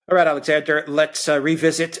All right, Alexander, let's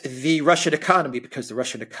revisit the Russian economy because the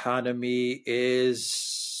Russian economy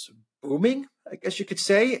is booming, I guess you could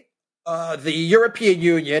say. The European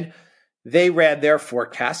Union, they ran their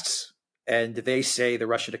forecasts and they say the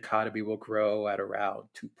Russian economy will grow at around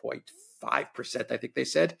 2.5%, I think they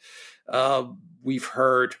said. We've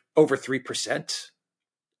heard over 3%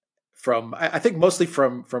 from, I think mostly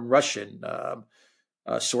from Russian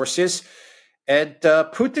sources. And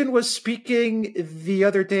Putin was speaking the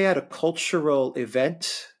other day at a cultural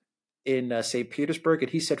event in St. Petersburg,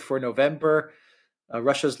 and he said for November,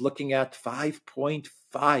 Russia's looking at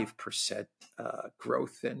 5.5%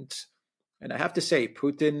 growth. And I have to say,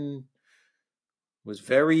 Putin was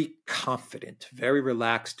very confident, very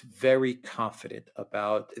relaxed, very confident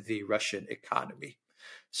about the Russian economy.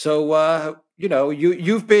 So,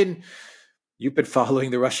 you've been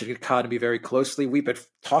following the Russian economy very closely. We've been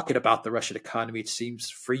talking about the Russian economy, it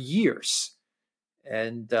seems, for years.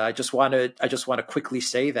 And I just want to quickly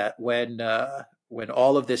say that when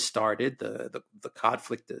all of this started, the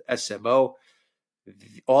conflict, the SMO,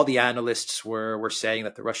 all the analysts were saying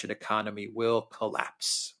that the Russian economy will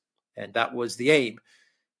collapse, and that was the aim.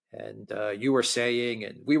 And you were saying,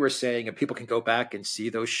 and we were saying, and people can go back and see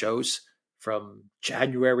those shows from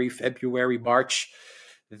January, February, March,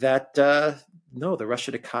 that no, the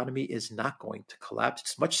Russian economy is not going to collapse.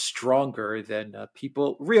 It's much stronger than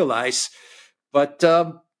people realize. But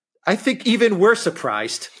I think even we're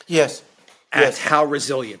surprised at how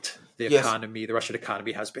resilient the economy, the Russian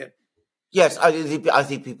economy has been. Yes, I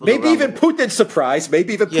think people. Maybe even Putin's surprised.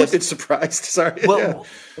 Putin's surprised. Sorry.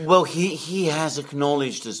 Well, he has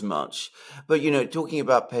acknowledged as much. But talking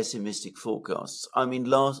about pessimistic forecasts, I mean,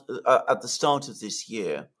 at the start of this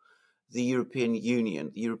year, the European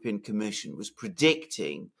Union, the European Commission, was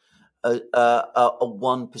predicting a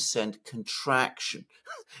 1% contraction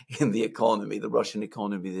in the economy, the Russian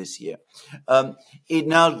economy this year. It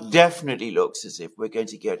now definitely looks as if we're going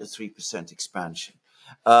to get a 3% expansion.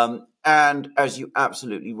 And as you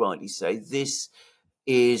absolutely rightly say, this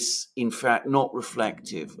is in fact not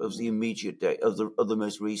reflective of the immediate data, of the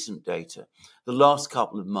most recent data. The last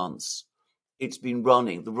couple of months, it's been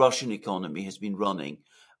running, the Russian economy has been running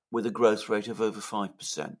with a growth rate of over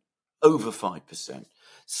 5%.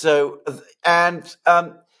 So, and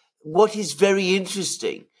what is very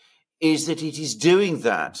interesting is that it is doing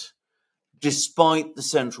that despite the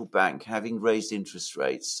central bank having raised interest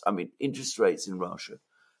rates. I mean, interest rates in Russia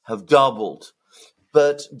have doubled.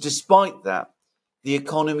 But despite that, the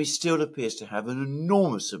economy still appears to have an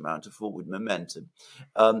enormous amount of forward momentum.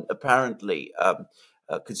 Apparently,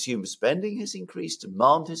 consumer spending has increased,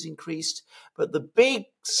 demand has increased. But the big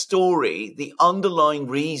story, the underlying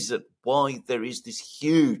reason why there is this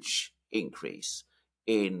huge increase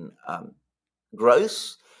in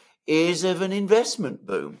growth is of an investment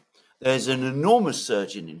boom. There's an enormous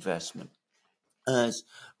surge in investment as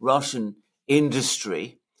Russian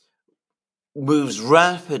industry moves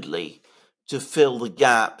rapidly to fill the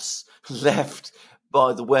gaps left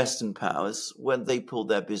by the Western powers when they pulled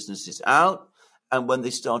their businesses out and when they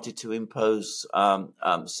started to impose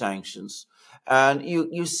sanctions. And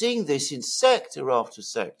you're seeing this in sector after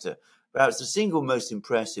sector. Perhaps the single most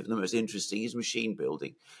impressive and the most interesting is machine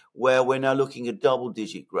building, where we're now looking at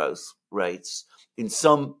double-digit growth rates in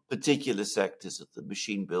some particular sectors of the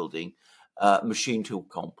machine building, machine tool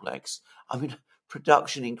complex. I mean,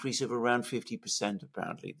 production increase of around 50%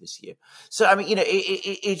 apparently this year. So, I mean,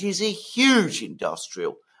 it is a huge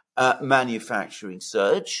industrial manufacturing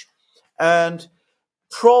surge, and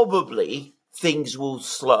probably things will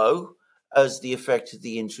slow as the effect of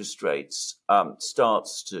the interest rates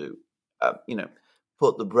starts to,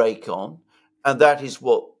 put the brake on. And that is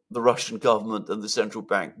what the Russian government and the central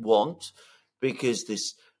bank want, because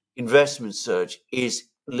this investment surge is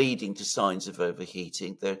leading to signs of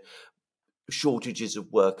overheating. There are shortages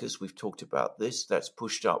of workers. We've talked about this. That's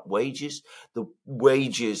pushed up wages. The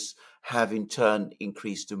wages have in turn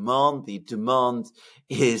increased demand. The demand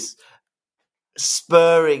is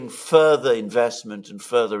spurring further investment and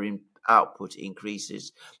further output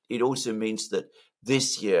increases. It also means that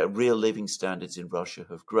this year real living standards in Russia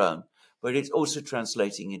have grown, but it's also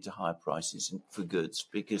translating into higher prices for goods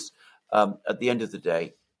because at the end of the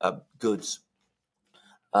day, goods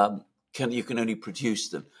you can only produce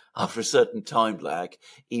them after a certain time lag,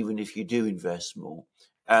 even if you do invest more,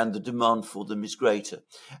 and the demand for them is greater.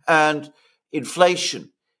 And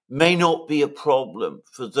inflation may not be a problem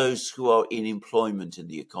for those who are in employment in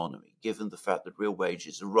the economy, given the fact that real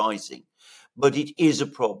wages are rising. But it is a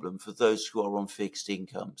problem for those who are on fixed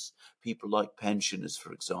incomes, people like pensioners,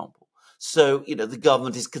 for example. So, the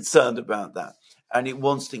government is concerned about that and it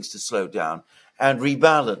wants things to slow down. and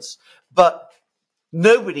rebalance. But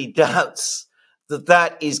nobody doubts that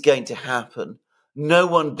that is going to happen. No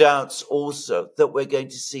one doubts also that we're going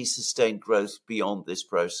to see sustained growth beyond this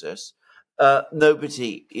process.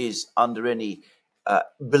 Nobody is under any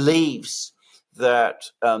believes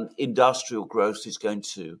that industrial growth is going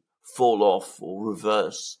to fall off or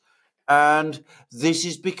reverse. And this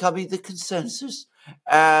is becoming the consensus.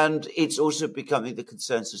 And it's also becoming the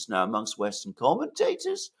consensus now amongst Western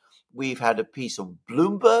commentators. We've had a piece on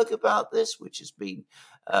Bloomberg about this, which has been,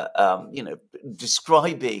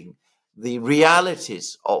 describing the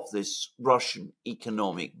realities of this Russian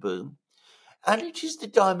economic boom. And it is the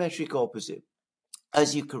diametric opposite,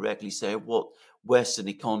 as you correctly say, of what Western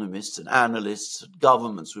economists and analysts and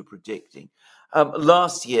governments were predicting.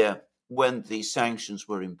 Last year, when the sanctions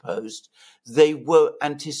were imposed, they were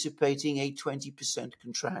anticipating a 20%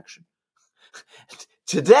 contraction.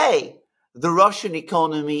 Today, the Russian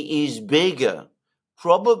economy is bigger,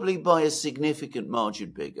 probably by a significant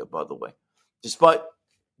margin bigger, by the way, despite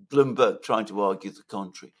Bloomberg trying to argue the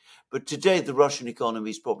contrary. But today, the Russian economy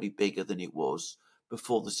is probably bigger than it was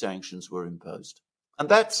before the sanctions were imposed. And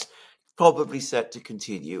that's probably set to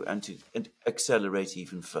continue and to accelerate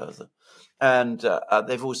even further. And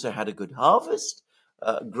they've also had a good harvest.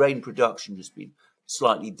 Grain production has been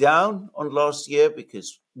slightly down on last year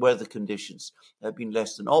because weather conditions have been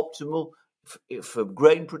less than optimal for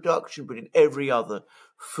grain production, but in every other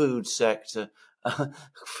food sector,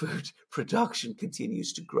 food production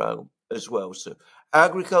continues to grow as well. So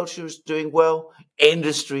agriculture is doing well,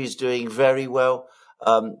 industry is doing very well.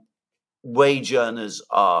 Wage earners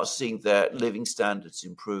are seeing their living standards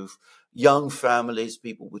improve. Young families,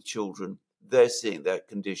 people with children, they're seeing their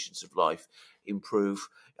conditions of life improve.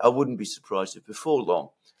 I wouldn't be surprised if before long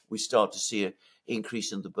we start to see an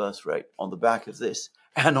increase in the birth rate on the back of this.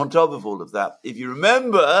 And on top of all of that, if you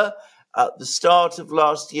remember, at the start of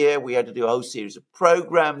last year, we had to do a whole series of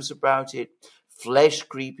programs about it,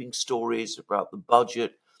 flesh-creeping stories about the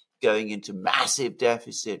budget going into massive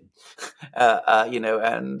deficit,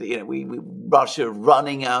 Russia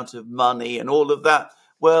running out of money and all of that.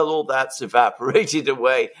 Well, all that's evaporated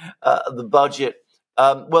away. The budget,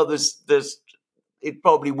 it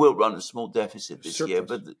probably will run a small deficit this year,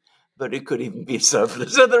 but it could even be a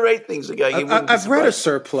surplus. So the rate things are going. I've read a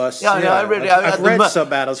surplus. Yeah, yeah. I've read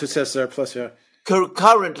some analysts who says surplus. Yeah.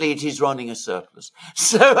 Currently, it is running a surplus.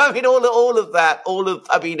 So I mean, all of that.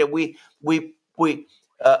 We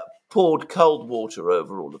poured cold water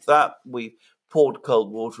over all of that. We poured cold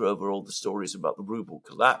water over all the stories about the ruble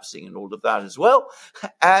collapsing and all of that as well.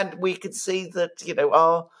 And we could see that,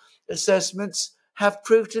 our assessments have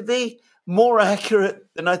proved to be more accurate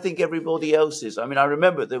than I think everybody else's. I mean, I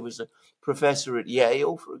remember there was a professor at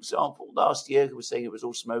Yale, for example, last year who was saying it was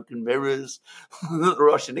all smoke and mirrors, that the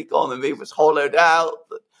Russian economy was hollowed out,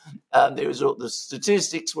 that the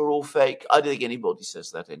statistics were all fake. I don't think anybody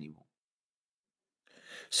says that anymore.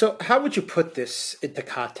 So how would you put this into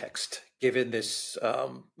context, given this?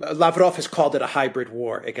 Lavrov has called it a hybrid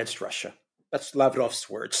war against Russia. That's Lavrov's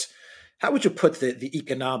words. How would you put the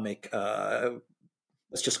economic,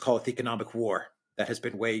 let's just call it the economic war that has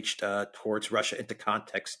been waged towards Russia into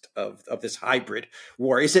context of this hybrid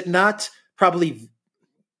war? Is it not probably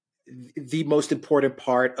the most important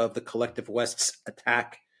part of the collective West's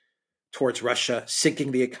attack towards Russia,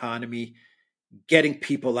 sinking the economy, getting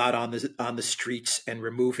people out on the streets and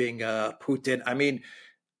removing Putin? I mean,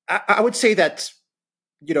 I would say that,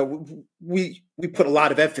 we put a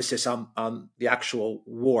lot of emphasis on the actual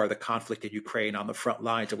war, the conflict in Ukraine on the front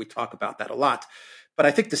lines, and we talk about that a lot. But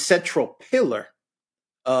I think the central pillar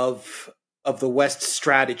of the West's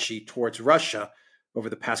strategy towards Russia over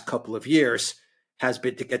the past couple of years has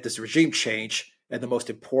been to get this regime change, and the most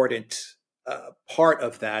important part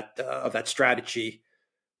of that strategy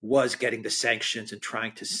was getting the sanctions and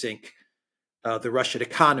trying to sink the Russian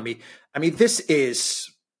economy. I mean, this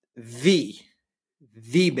is the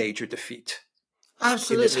major defeat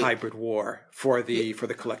Absolutely. in this hybrid war for the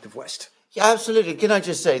collective West. Yeah, absolutely. Can I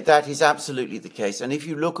just say that is absolutely the case? And if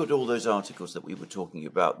you look at all those articles that we were talking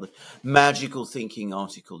about, the magical thinking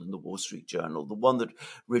article in the Wall Street Journal, the one that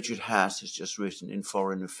Richard Haas has just written in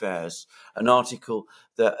Foreign Affairs, an article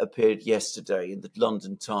that appeared yesterday in the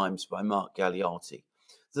London Times by Mark Galeotti,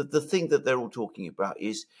 the thing that they're all talking about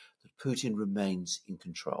is that Putin remains in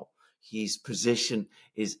control. His position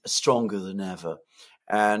is stronger than ever.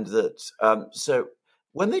 And that so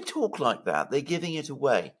when they talk like that, they're giving it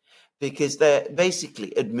away, because they're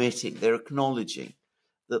basically admitting, they're acknowledging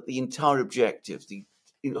that the entire objective, the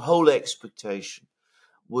whole expectation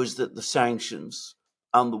was that the sanctions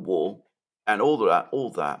and the war and all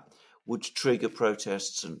that would trigger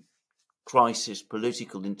protests and crisis,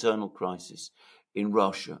 political internal crisis in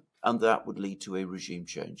Russia, and that would lead to a regime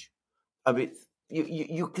change. I mean,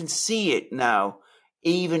 you can see it now,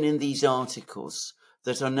 even in these articles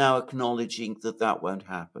that are now acknowledging that that won't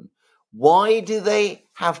happen. Why do they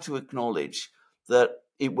have to acknowledge that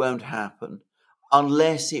it won't happen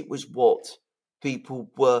unless it was what people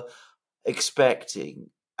were expecting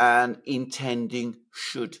and intending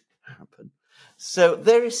should happen? So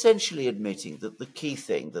they're essentially admitting that the key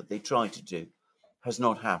thing that they tried to do has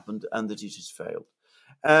not happened and that it has failed.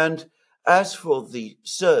 And as for the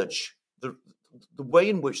surge, the way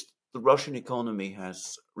in which the Russian economy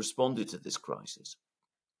has responded to this crisis,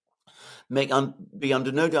 be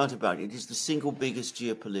under no doubt about it, is the single biggest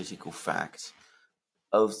geopolitical fact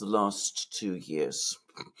of the last 2 years.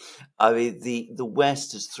 I mean, the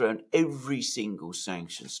West has thrown every single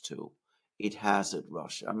sanctions tool it has at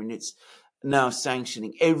Russia. I mean, it's now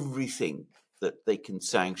sanctioning everything that they can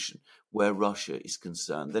sanction where Russia is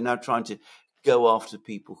concerned. They're now trying to go after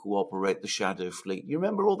people who operate the shadow fleet. You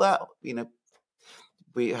remember all that? You know,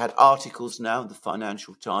 we had articles now in the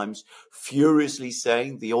Financial Times furiously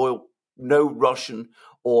saying no Russian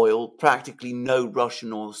oil, practically no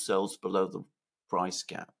Russian oil sells below the price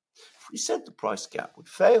cap. We said the price cap would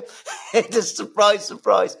fail. It is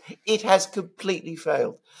surprise, it has completely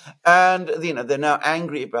failed. And, you know, they're now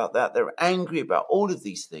angry about that. They're angry about all of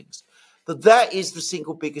these things. But that is the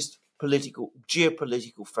single biggest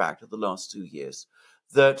geopolitical fact of the last 2 years,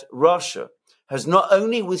 that Russia has not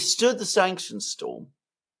only withstood the sanctions storm,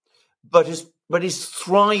 but is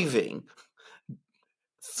thriving,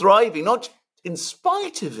 not in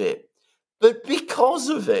spite of it, but because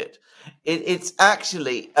of it. It's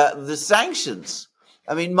actually the sanctions.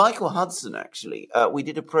 I mean, Michael Hudson, actually, we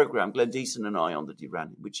did a program, Glenn Deason and I, on the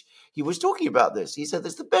Iran, which he was talking about this. He said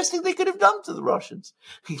that's the best thing they could have done to the Russians.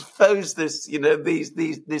 He posed this, you know,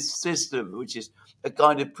 this system, which is a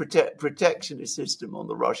kind of protectionist system on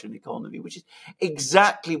the Russian economy, which is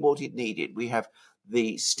exactly what it needed. We have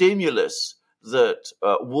the stimulus that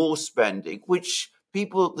war spending, which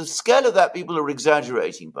the scale of that people are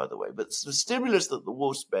exaggerating, by the way, but the stimulus that the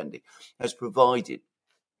war spending has provided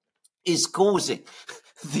is causing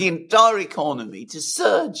the entire economy to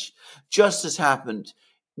surge, just as happened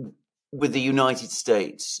with the United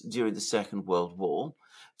States during the Second World War,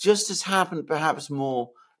 just as happened perhaps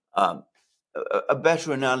more, a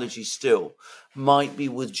better analogy still might be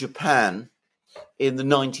with Japan in the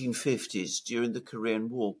 1950s during the Korean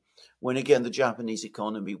War, when again the Japanese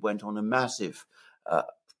economy went on a massive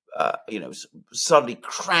suddenly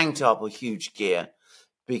cranked up a huge gear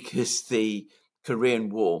because the Korean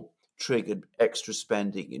War triggered extra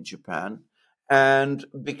spending in Japan. And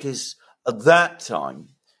because at that time,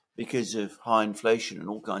 because of high inflation and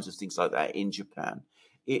all kinds of things like that in Japan,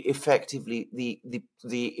 effectively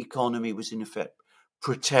the economy was in effect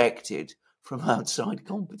protected from outside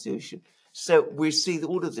competition. So we see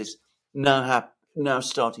all of this now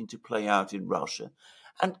starting to play out in Russia.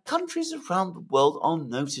 And countries around the world are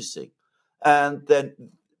noticing. And then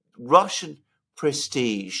Russian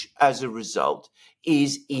prestige, as a result,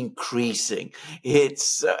 is increasing.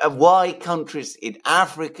 It's why countries in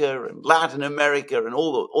Africa and Latin America and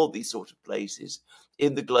all these sort of places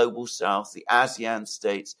in the global south, the ASEAN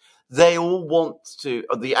states, they all want to,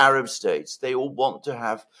 the Arab states, they all want to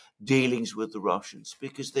have dealings with the Russians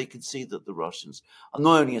because they can see that the Russians are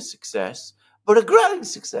not only a success, but a growing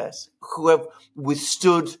success, who have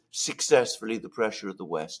withstood successfully the pressure of the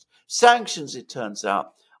West. Sanctions, it turns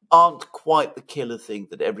out, aren't quite the killer thing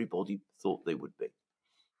that everybody thought they would be.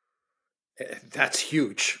 That's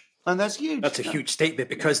huge. And that's huge. That's a huge statement,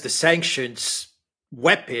 because the sanctions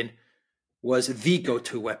weapon was the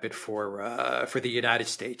go-to weapon for the United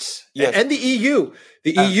States. Yes. And the EU.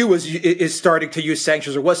 The EU is starting to use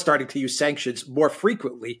sanctions, or was starting to use sanctions more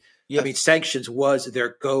frequently. Yes. I mean, sanctions was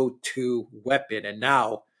their go-to weapon, and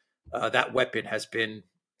now that weapon has been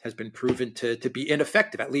proven to be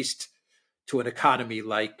ineffective, at least to an economy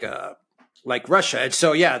like Russia. And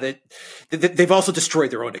so, yeah, they've also destroyed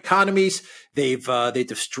their own economies. They've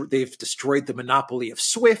destroyed the monopoly of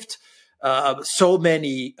SWIFT. So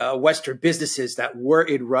many Western businesses that were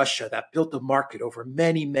in Russia that built the market over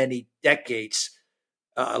many, many decades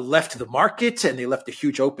left the market, and they left a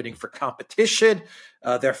huge opening for competition.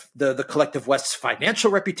 The collective West's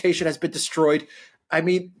financial reputation has been destroyed. I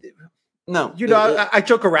mean, no, I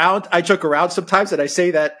joke around. I joke around sometimes, and I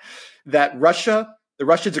say that the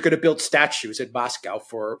Russians are going to build statues in Moscow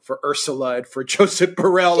for Ursula and for Joseph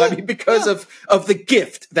Borrell. Yeah, I mean, because of the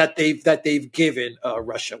gift that they've given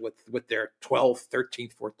Russia with their 12, 13,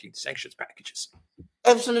 14 sanctions packages.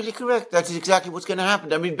 Absolutely correct. That is exactly what's going to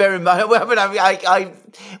happen. I mean, bear in mind.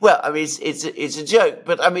 It's a joke,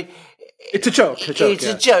 but I mean, it's a joke. It's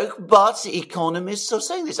a joke, but economists are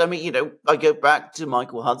saying this. I mean, I go back to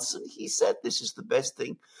Michael Hudson. He said this is the best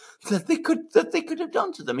thing that they could have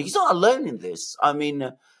done to them. He's not alone in this. I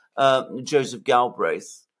mean, Joseph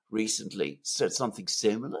Galbraith recently said something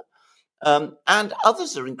similar. And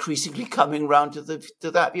others are increasingly coming round to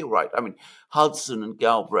that view, right? I mean, Hudson and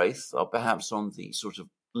Galbraith are perhaps on the sort of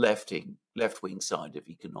left-wing side of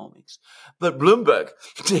economics, but Bloomberg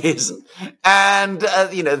isn't, and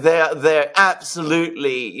they're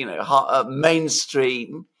absolutely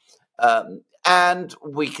mainstream, and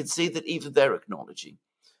we can see that even they're acknowledging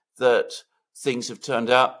that things have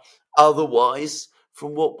turned out otherwise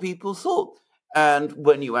from what people thought. And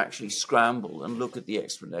when you actually scramble and look at the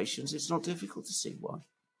explanations, it's not difficult to see why.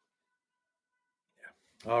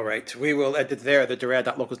 Yeah. All right. We will end it there. The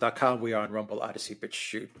Durand.locals.com. We are on Rumble, Odyssey,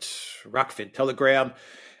 BitChute, Rockfin, Telegram,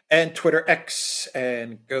 and Twitter X.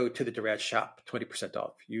 And go to the Durand shop. 20%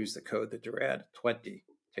 off. Use the code, the Durand20.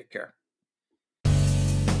 Take care.